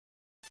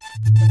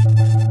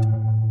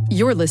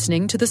You're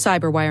listening to the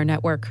Cyberwire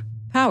Network,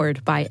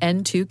 powered by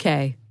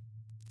N2K.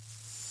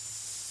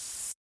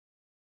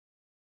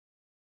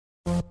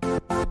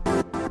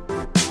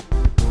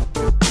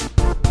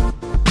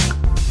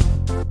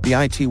 The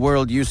IT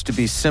world used to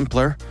be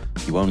simpler.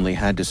 You only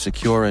had to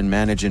secure and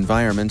manage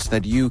environments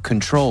that you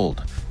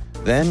controlled.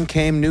 Then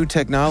came new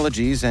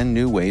technologies and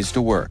new ways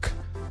to work.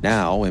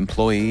 Now,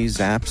 employees,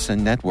 apps,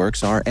 and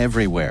networks are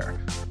everywhere.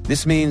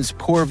 This means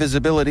poor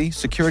visibility,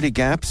 security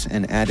gaps,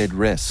 and added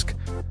risk.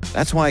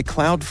 That's why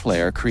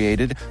Cloudflare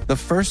created the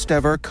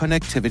first-ever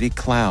connectivity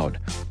cloud.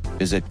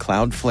 Visit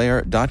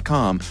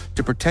cloudflare.com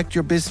to protect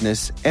your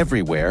business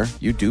everywhere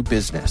you do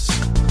business.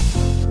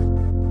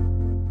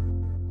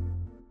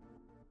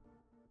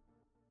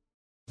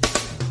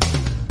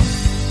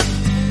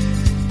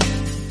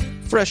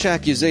 Fresh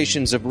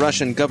accusations of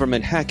Russian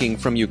government hacking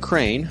from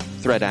Ukraine.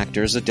 Threat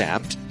actors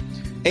adapt.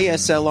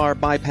 ASLR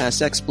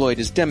bypass exploit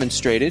is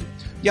demonstrated.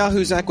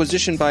 Yahoo's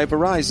acquisition by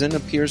Verizon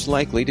appears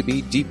likely to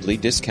be deeply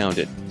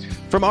discounted.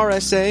 From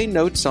RSA,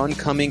 notes on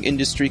coming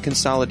industry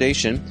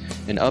consolidation,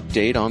 an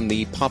update on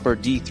the Popper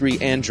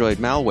D3 Android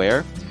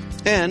malware,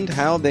 and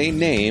how they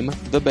name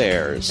the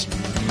bears.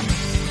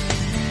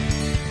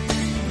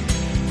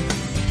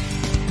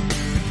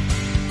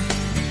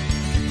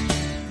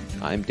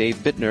 I'm Dave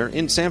Bittner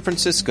in San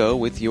Francisco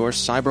with your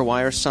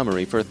CyberWire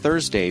summary for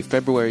Thursday,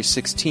 February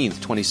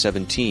 16th,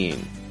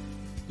 2017.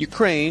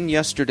 Ukraine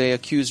yesterday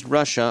accused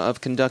Russia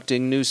of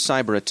conducting new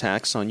cyber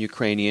attacks on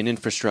Ukrainian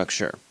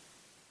infrastructure.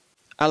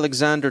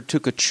 Alexander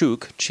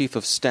Tukachuk, chief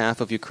of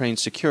staff of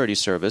Ukraine's security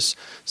service,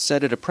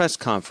 said at a press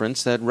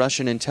conference that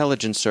Russian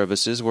intelligence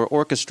services were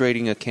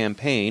orchestrating a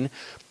campaign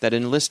that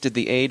enlisted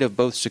the aid of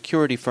both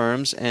security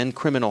firms and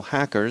criminal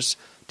hackers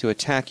to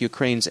attack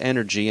Ukraine's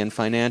energy and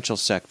financial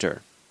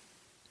sector.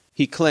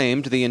 He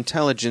claimed the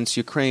intelligence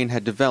Ukraine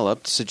had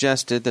developed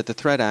suggested that the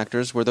threat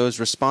actors were those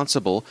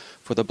responsible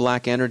for the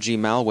black energy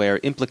malware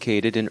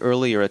implicated in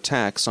earlier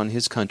attacks on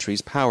his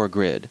country's power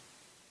grid.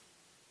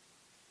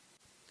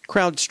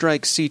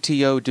 CrowdStrike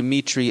CTO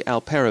Dmitry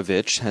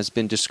Alperovich has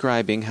been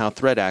describing how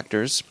threat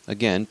actors,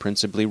 again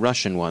principally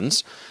Russian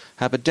ones,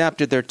 have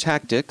adapted their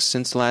tactics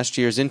since last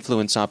year's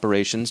influence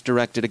operations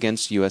directed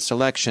against U.S.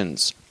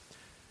 elections.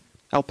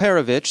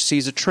 Alperovich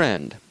sees a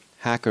trend.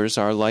 Hackers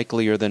are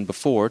likelier than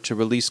before to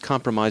release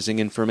compromising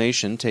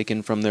information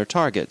taken from their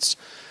targets,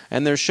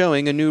 and they're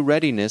showing a new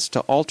readiness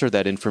to alter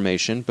that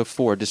information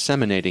before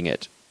disseminating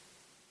it.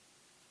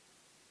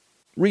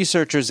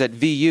 Researchers at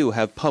VU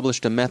have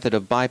published a method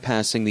of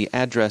bypassing the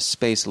address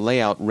space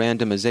layout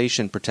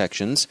randomization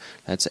protections,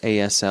 that's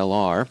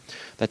ASLR,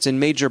 that's in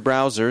major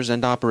browsers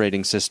and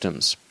operating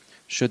systems.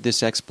 Should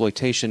this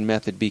exploitation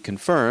method be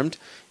confirmed,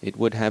 it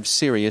would have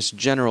serious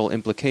general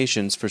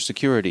implications for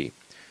security.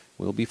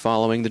 We'll be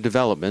following the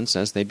developments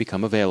as they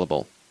become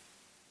available.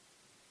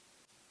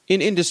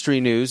 In industry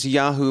news,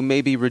 Yahoo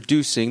may be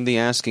reducing the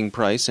asking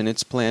price in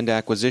its planned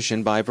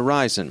acquisition by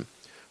Verizon.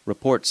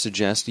 Reports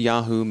suggest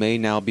Yahoo may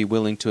now be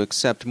willing to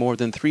accept more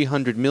than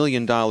 $300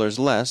 million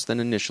less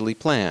than initially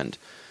planned.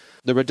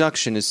 The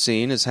reduction is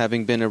seen as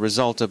having been a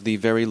result of the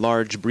very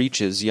large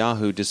breaches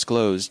Yahoo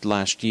disclosed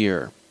last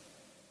year.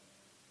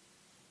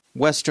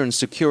 Western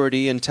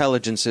security,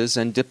 intelligences,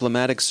 and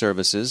diplomatic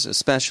services,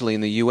 especially in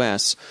the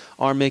U.S.,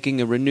 are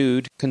making a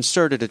renewed,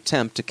 concerted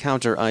attempt to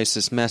counter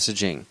ISIS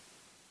messaging.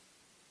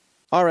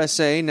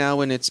 RSA,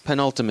 now in its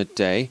penultimate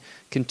day,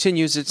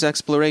 continues its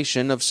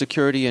exploration of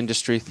security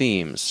industry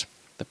themes.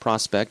 The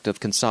prospect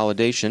of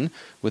consolidation,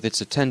 with its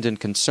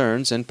attendant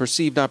concerns and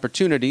perceived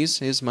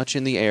opportunities, is much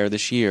in the air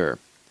this year.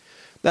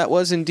 That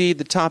was indeed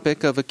the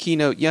topic of a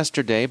keynote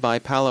yesterday by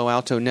Palo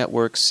Alto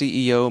Networks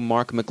CEO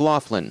Mark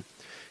McLaughlin.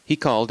 He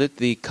called it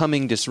the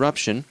coming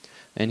disruption,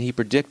 and he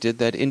predicted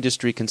that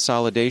industry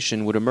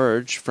consolidation would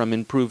emerge from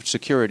improved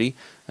security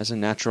as a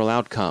natural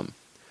outcome.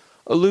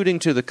 Alluding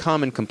to the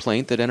common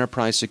complaint that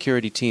enterprise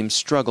security teams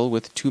struggle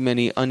with too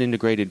many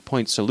unintegrated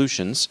point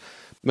solutions,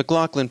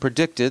 McLaughlin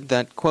predicted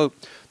that, quote,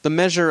 the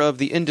measure of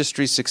the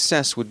industry's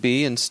success would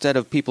be, instead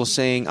of people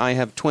saying, I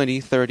have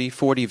 20, 30,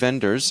 40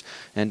 vendors,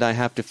 and I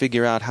have to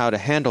figure out how to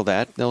handle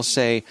that, they'll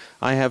say,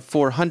 I have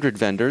 400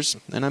 vendors,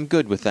 and I'm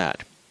good with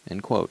that,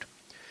 end quote.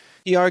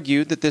 He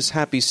argued that this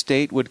happy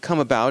state would come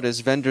about as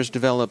vendors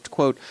developed,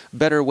 quote,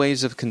 better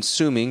ways of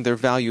consuming their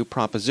value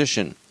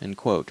proposition, end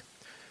quote.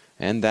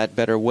 And that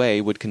better way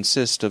would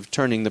consist of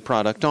turning the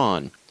product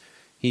on.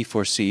 He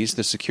foresees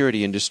the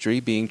security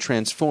industry being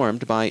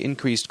transformed by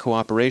increased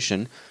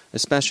cooperation,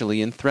 especially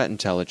in threat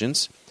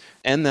intelligence,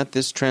 and that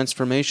this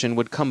transformation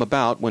would come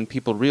about when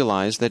people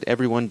realize that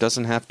everyone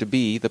doesn't have to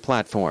be the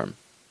platform.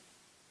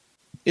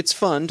 It's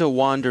fun to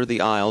wander the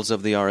aisles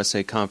of the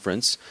RSA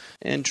conference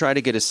and try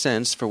to get a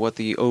sense for what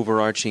the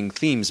overarching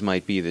themes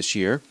might be this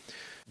year.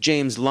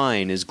 James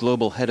Line is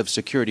Global Head of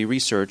Security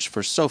Research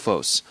for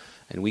Sophos,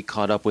 and we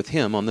caught up with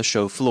him on the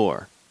show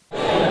floor.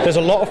 There's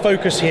a lot of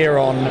focus here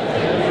on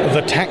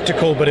the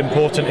tactical but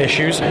important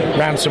issues.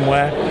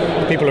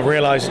 Ransomware, people have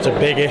realized it's a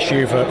big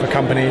issue for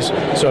companies,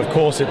 so of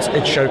course it's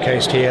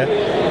showcased here.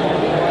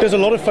 There's a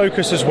lot of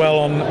focus as well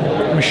on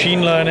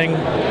machine learning,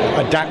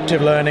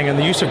 adaptive learning, and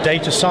the use of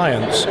data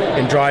science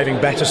in driving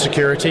better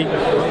security.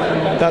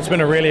 That's been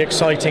a really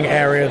exciting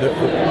area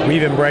that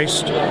we've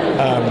embraced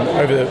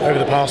over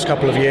the past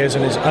couple of years,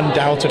 and is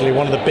undoubtedly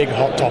one of the big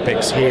hot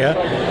topics here.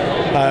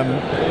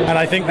 And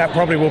I think that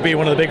probably will be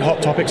one of the big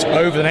hot topics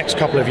over the next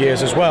couple of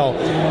years as well,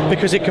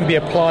 because it can be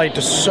applied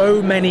to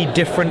so many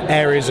different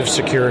areas of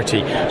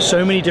security,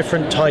 so many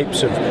different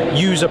types of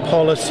user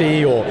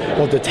policy or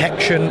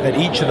detection at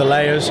each of the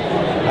layers.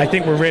 I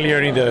think we're really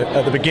only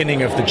at the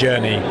beginning of the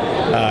journey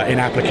in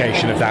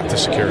application of that to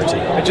security.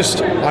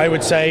 I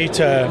would say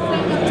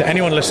to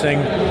anyone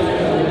listening,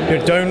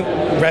 don't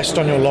rest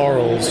on your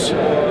laurels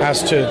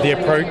as to the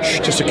approach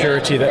to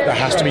security that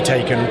has to be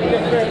taken.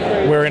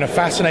 We're in a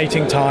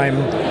fascinating time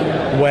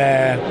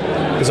where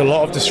there's a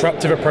lot of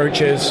disruptive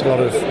approaches, a lot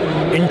of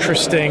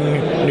interesting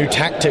new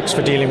tactics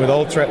for dealing with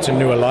old threats and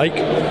new alike.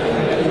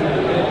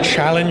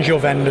 Challenge your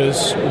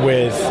vendors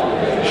with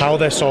how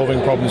they're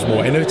solving problems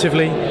more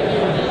innovatively,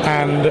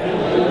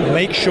 and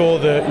make sure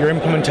that your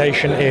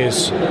implementation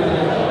is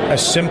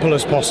as simple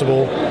as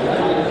possible.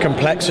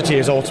 Complexity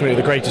is ultimately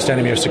the greatest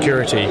enemy of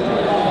security.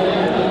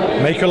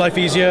 Make your life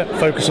easier,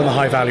 focus on the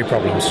high-value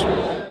problems.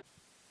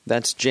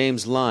 That's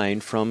James Line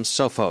from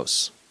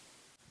Sophos.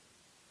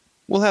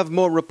 We'll have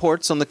more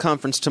reports on the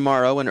conference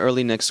tomorrow and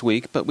early next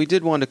week, but we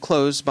did want to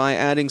close by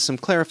adding some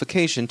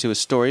clarification to a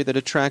story that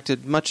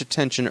attracted much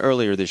attention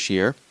earlier this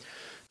year.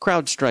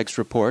 CrowdStrike's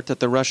report that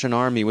the Russian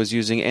army was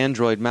using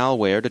Android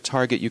malware to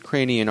target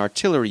Ukrainian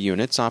artillery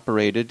units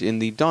operated in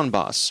the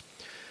Donbass.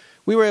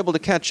 We were able to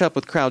catch up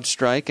with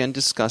CrowdStrike and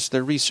discuss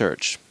their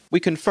research. We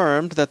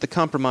confirmed that the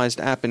compromised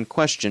app in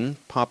question,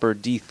 Popper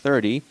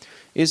D30,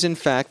 is in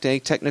fact a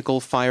technical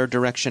fire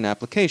direction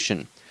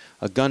application,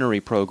 a gunnery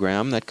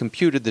program that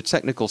computed the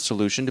technical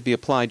solution to be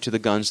applied to the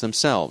guns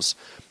themselves,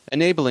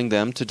 enabling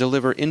them to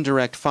deliver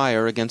indirect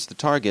fire against the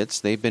targets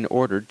they've been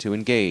ordered to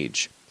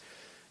engage.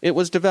 It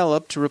was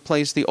developed to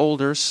replace the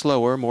older,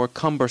 slower, more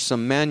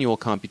cumbersome manual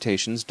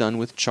computations done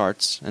with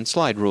charts and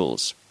slide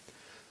rules.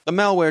 The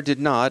malware did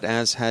not,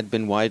 as had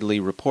been widely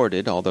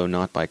reported, although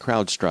not by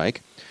CrowdStrike,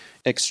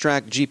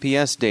 extract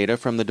GPS data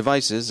from the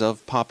devices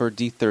of Popper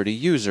D30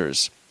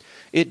 users.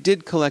 It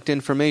did collect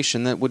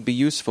information that would be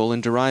useful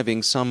in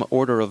deriving some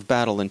order of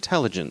battle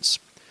intelligence.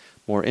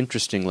 More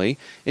interestingly,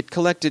 it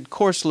collected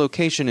course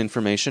location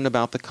information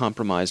about the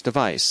compromised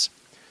device.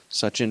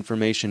 Such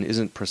information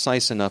isn't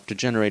precise enough to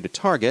generate a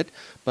target,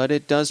 but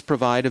it does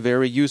provide a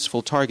very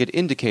useful target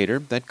indicator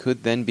that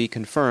could then be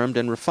confirmed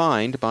and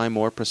refined by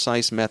more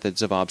precise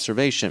methods of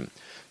observation,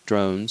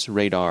 drones,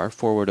 radar,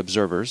 forward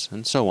observers,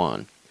 and so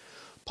on.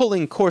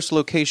 Pulling course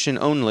location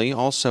only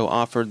also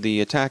offered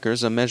the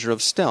attackers a measure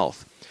of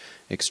stealth.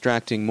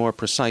 Extracting more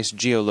precise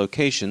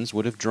geolocations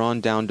would have drawn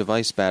down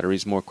device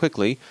batteries more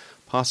quickly,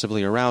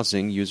 possibly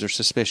arousing user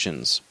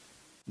suspicions.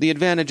 The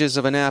advantages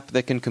of an app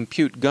that can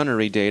compute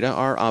gunnery data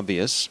are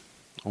obvious.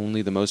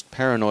 Only the most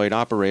paranoid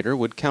operator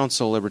would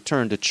counsel a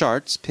return to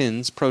charts,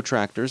 pins,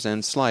 protractors,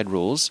 and slide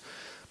rules.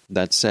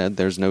 That said,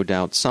 there's no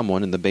doubt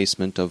someone in the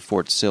basement of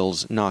Fort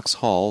Sill's Knox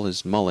Hall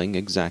is mulling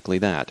exactly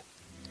that.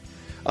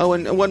 Oh,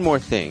 and one more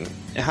thing.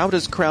 How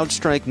does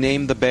CrowdStrike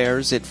name the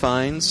bears it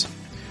finds?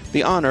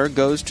 The honor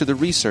goes to the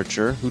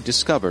researcher who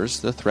discovers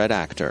the threat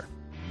actor.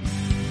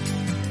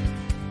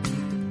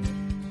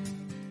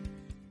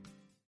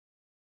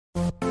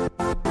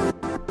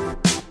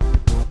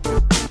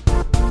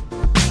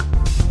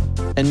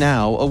 And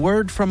now, a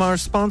word from our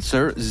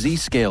sponsor,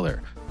 Zscaler,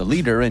 the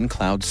leader in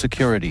cloud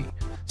security.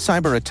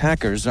 Cyber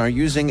attackers are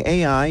using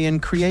AI in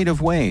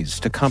creative ways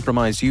to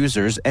compromise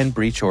users and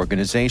breach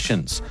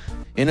organizations.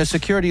 In a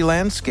security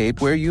landscape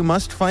where you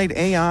must fight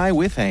AI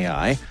with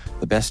AI,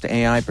 the best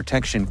AI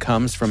protection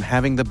comes from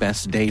having the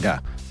best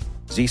data.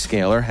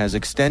 Zscaler has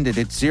extended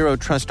its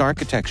zero-trust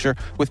architecture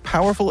with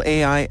powerful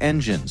AI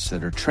engines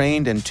that are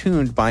trained and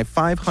tuned by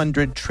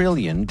 500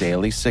 trillion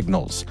daily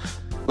signals.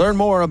 Learn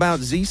more about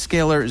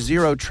Zscaler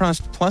Zero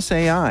Trust Plus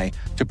AI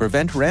to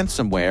prevent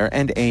ransomware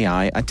and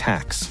AI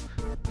attacks.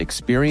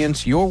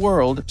 Experience your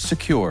world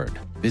secured.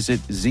 Visit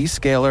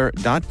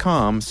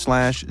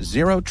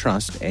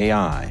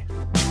zscaler.com/zerotrustai.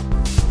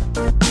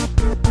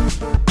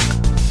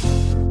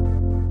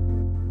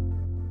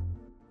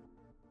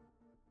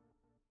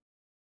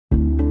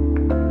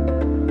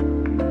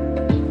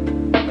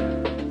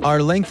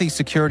 Are lengthy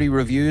security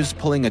reviews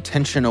pulling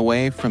attention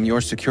away from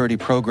your security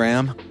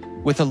program?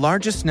 With the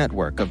largest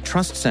network of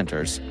trust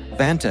centers,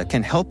 Vanta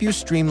can help you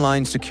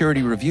streamline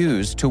security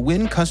reviews to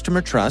win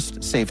customer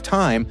trust, save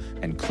time,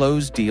 and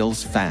close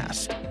deals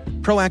fast.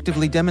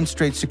 Proactively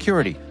demonstrate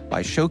security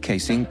by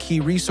showcasing key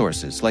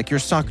resources like your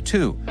SOC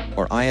 2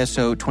 or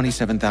ISO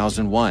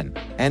 27001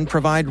 and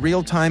provide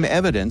real-time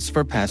evidence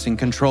for passing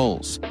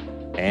controls.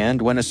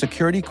 And when a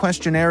security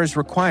questionnaire is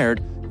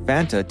required,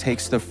 Vanta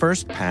takes the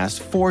first pass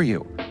for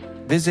you.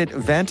 Visit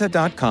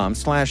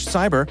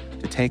vanta.com/cyber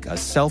to take a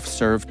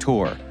self-serve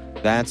tour.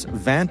 That's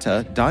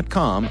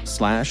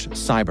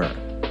vanta.com/cyber.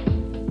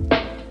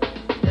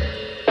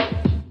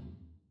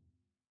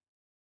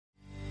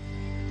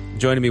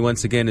 Joining me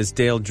once again is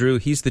Dale Drew.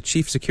 He's the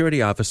Chief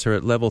Security Officer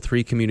at Level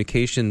 3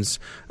 Communications.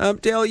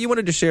 Dale, you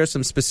wanted to share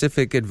some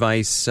specific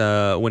advice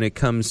when it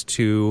comes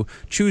to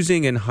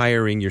choosing and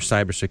hiring your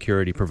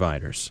cybersecurity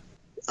providers.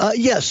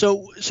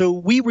 So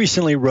we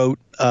recently wrote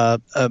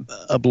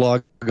a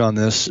blog on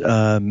this,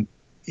 to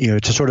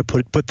sort of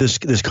put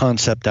this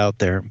concept out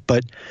there.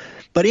 But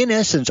in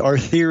essence, our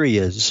theory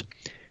is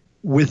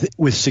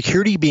with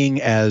security being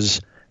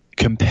as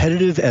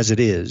competitive as it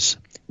is,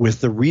 with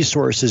the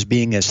resources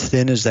being as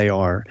thin as they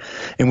are,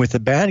 and with the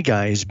bad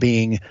guys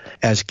being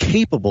as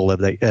capable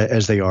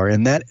as they are,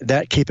 and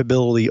that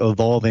capability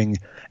evolving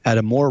at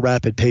a more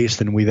rapid pace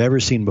than we've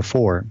ever seen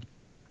before,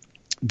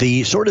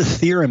 the sort of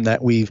theorem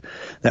that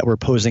we're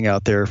posing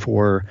out there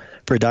for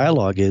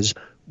dialogue is,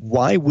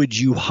 why would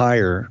you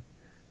hire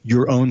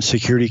your own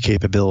security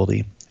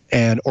capability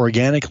and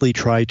organically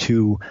try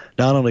to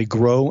not only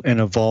grow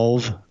and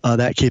evolve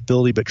that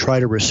capability, but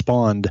try to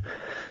respond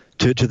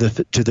to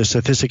the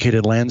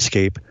sophisticated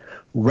landscape,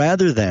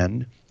 rather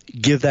than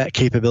give that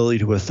capability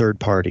to a third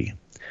party?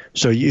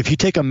 So if you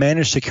take a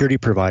managed security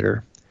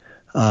provider,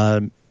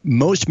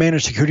 most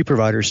managed security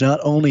providers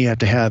not only have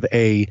to have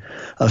a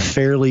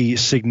fairly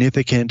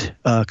significant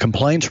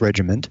compliance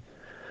regimen,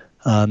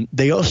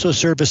 they also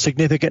serve a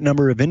significant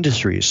number of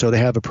industries. So they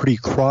have a pretty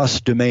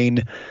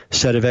cross-domain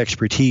set of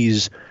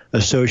expertise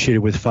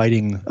associated with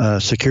fighting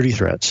security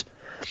threats.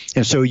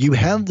 And so you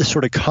have this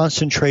sort of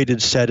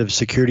concentrated set of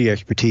security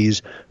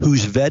expertise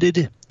who's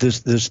vetted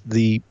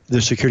the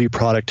security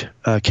product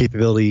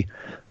capability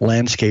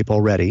landscape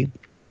already,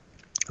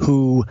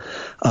 who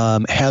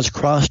has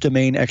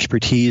cross-domain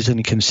expertise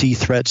and can see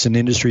threats in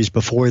industries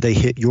before they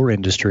hit your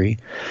industry,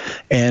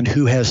 and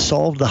who has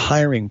solved the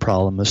hiring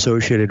problem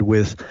associated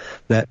with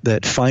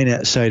that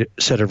finite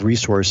set of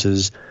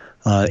resources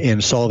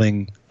in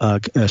solving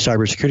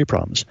cybersecurity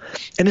problems.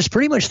 And it's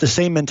pretty much the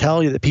same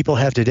mentality that people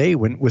have today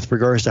with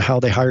regards to how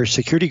they hire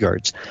security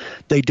guards.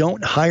 They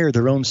don't hire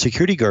their own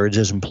security guards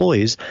as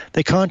employees.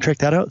 They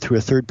contract that out through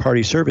a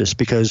third-party service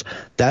because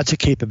that's a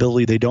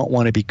capability they don't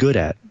want to be good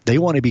at. They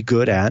want to be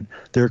good at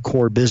their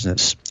core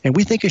business. And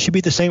we think it should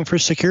be the same for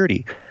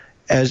security,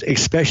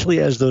 especially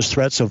as those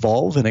threats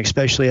evolve, and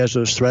especially as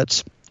those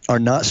threats are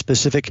not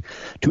specific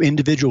to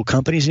individual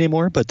companies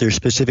anymore, but they're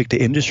specific to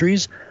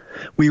industries.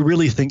 We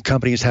really think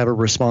companies have a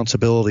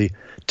responsibility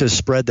to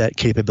spread that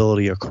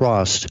capability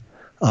across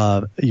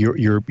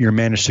your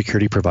managed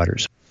security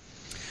providers.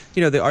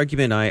 You know, the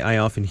argument I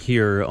often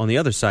hear on the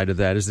other side of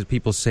that is that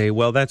people say,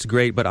 well, that's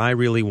great, but I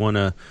really want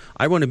to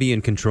be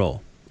in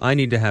control. I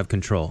need to have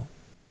control.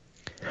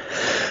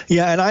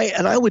 Yeah,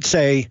 and I would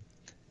say,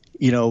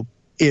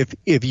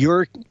 if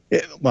you're,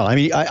 well, I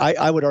mean,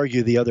 I would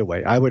argue the other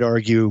way. I would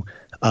argue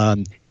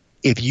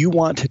if you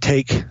want to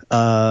take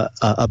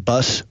a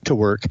bus to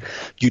work,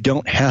 you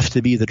don't have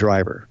to be the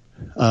driver.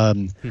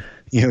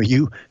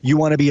 You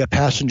want to be a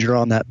passenger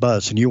on that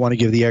bus, and you want to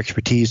give the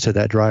expertise to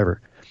that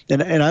driver.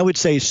 And I would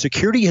say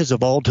security has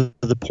evolved to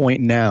the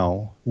point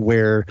now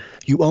where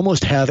you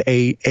almost have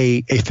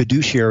a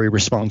fiduciary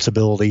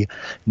responsibility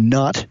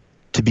not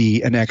to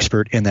be an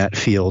expert in that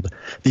field,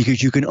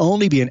 because you can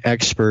only be an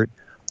expert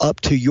up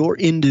to your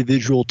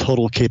individual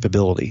total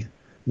capability.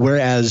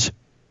 Whereas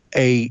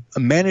a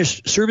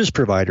managed service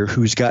provider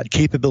who's got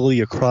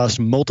capability across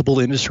multiple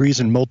industries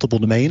and multiple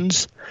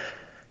domains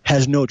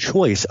has no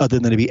choice other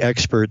than to be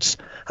experts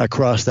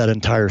across that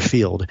entire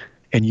field,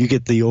 and you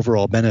get the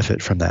overall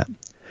benefit from that.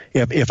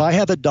 If I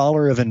have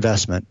 $1 of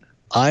investment,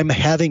 I'm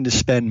having to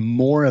spend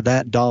more of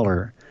that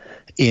dollar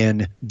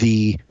in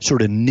the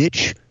sort of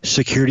niche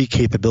security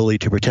capability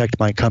to protect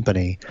my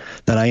company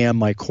than I am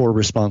my core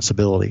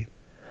responsibility.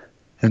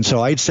 And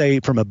so I'd say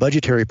from a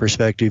budgetary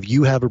perspective,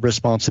 you have a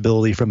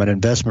responsibility from an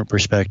investment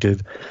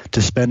perspective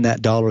to spend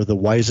that dollar the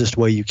wisest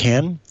way you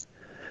can.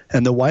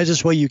 And the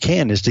wisest way you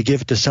can is to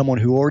give it to someone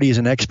who already is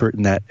an expert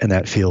in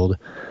that field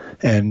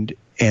and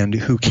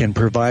who can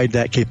provide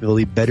that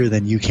capability better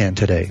than you can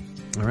today.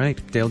 All right.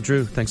 Dale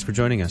Drew, thanks for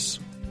joining us.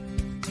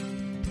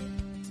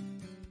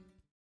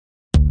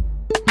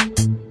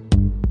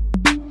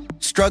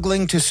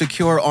 Struggling to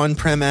secure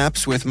on-prem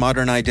apps with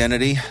modern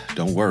identity?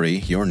 Don't worry,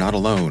 you're not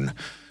alone.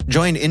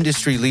 Join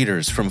industry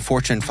leaders from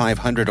Fortune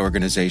 500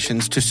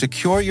 organizations to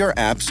secure your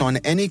apps on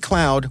any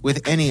cloud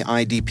with any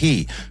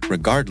IDP,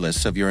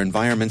 regardless of your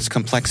environment's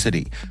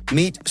complexity.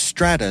 Meet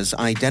Strata's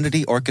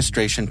identity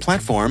orchestration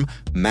platform,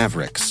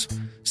 Mavericks.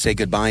 Say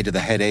goodbye to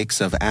the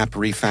headaches of app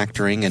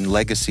refactoring and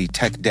legacy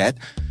tech debt.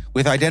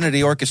 With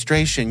identity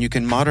orchestration, you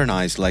can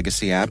modernize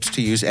legacy apps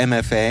to use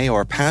MFA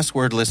or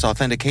passwordless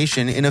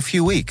authentication in a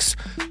few weeks,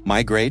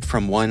 migrate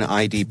from one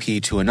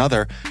IDP to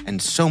another,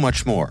 and so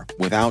much more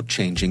without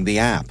changing the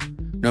app.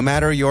 No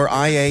matter your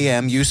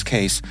IAM use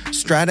case,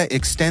 Strata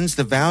extends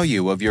the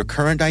value of your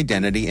current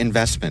identity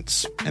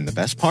investments. And the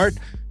best part?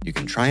 You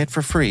can try it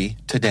for free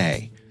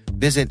today.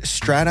 Visit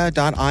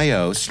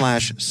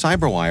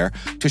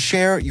strata.io/cyberwire to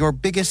share your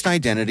biggest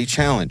identity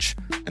challenge,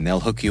 and they'll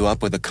hook you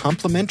up with a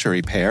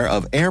complimentary pair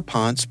of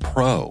AirPods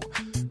Pro.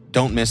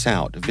 Don't miss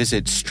out.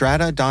 Visit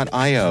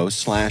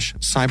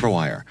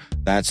strata.io/cyberwire.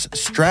 That's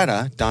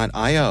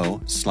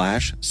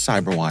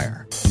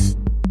strata.io/cyberwire.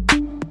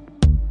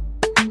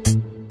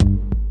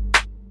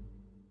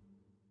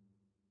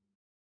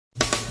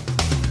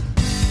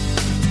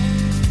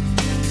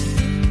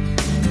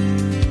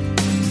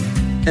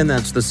 And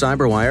that's the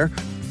Cyberwire.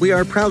 We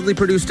are proudly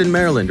produced in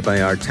Maryland by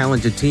our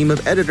talented team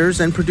of editors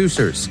and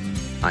producers.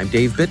 I'm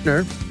Dave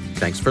Bittner.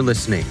 Thanks for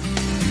listening.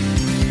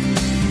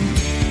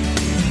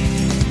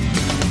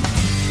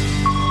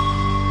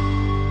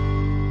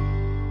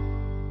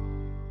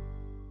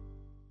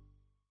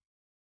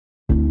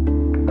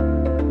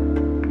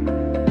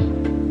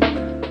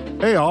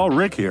 Hey all,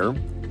 Rick here.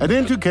 At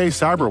N2K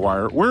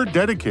Cyberwire, we're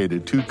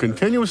dedicated to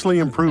continuously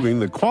improving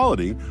the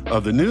quality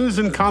of the news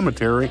and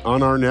commentary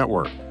on our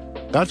network.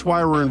 That's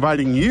why we're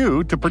inviting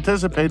you to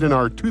participate in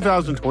our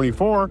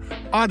 2024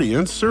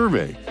 audience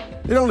survey.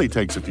 It only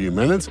takes a few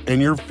minutes,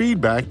 and your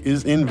feedback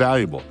is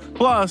invaluable.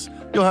 Plus,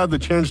 you'll have the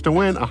chance to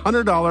win a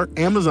 $100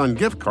 Amazon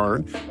gift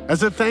card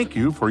as a thank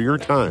you for your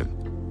time.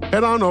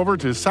 Head on over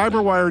to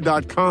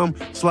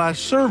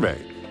cyberwire.com/survey.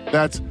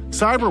 That's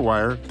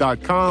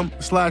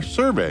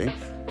cyberwire.com/survey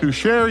to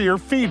share your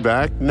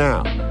feedback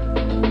now.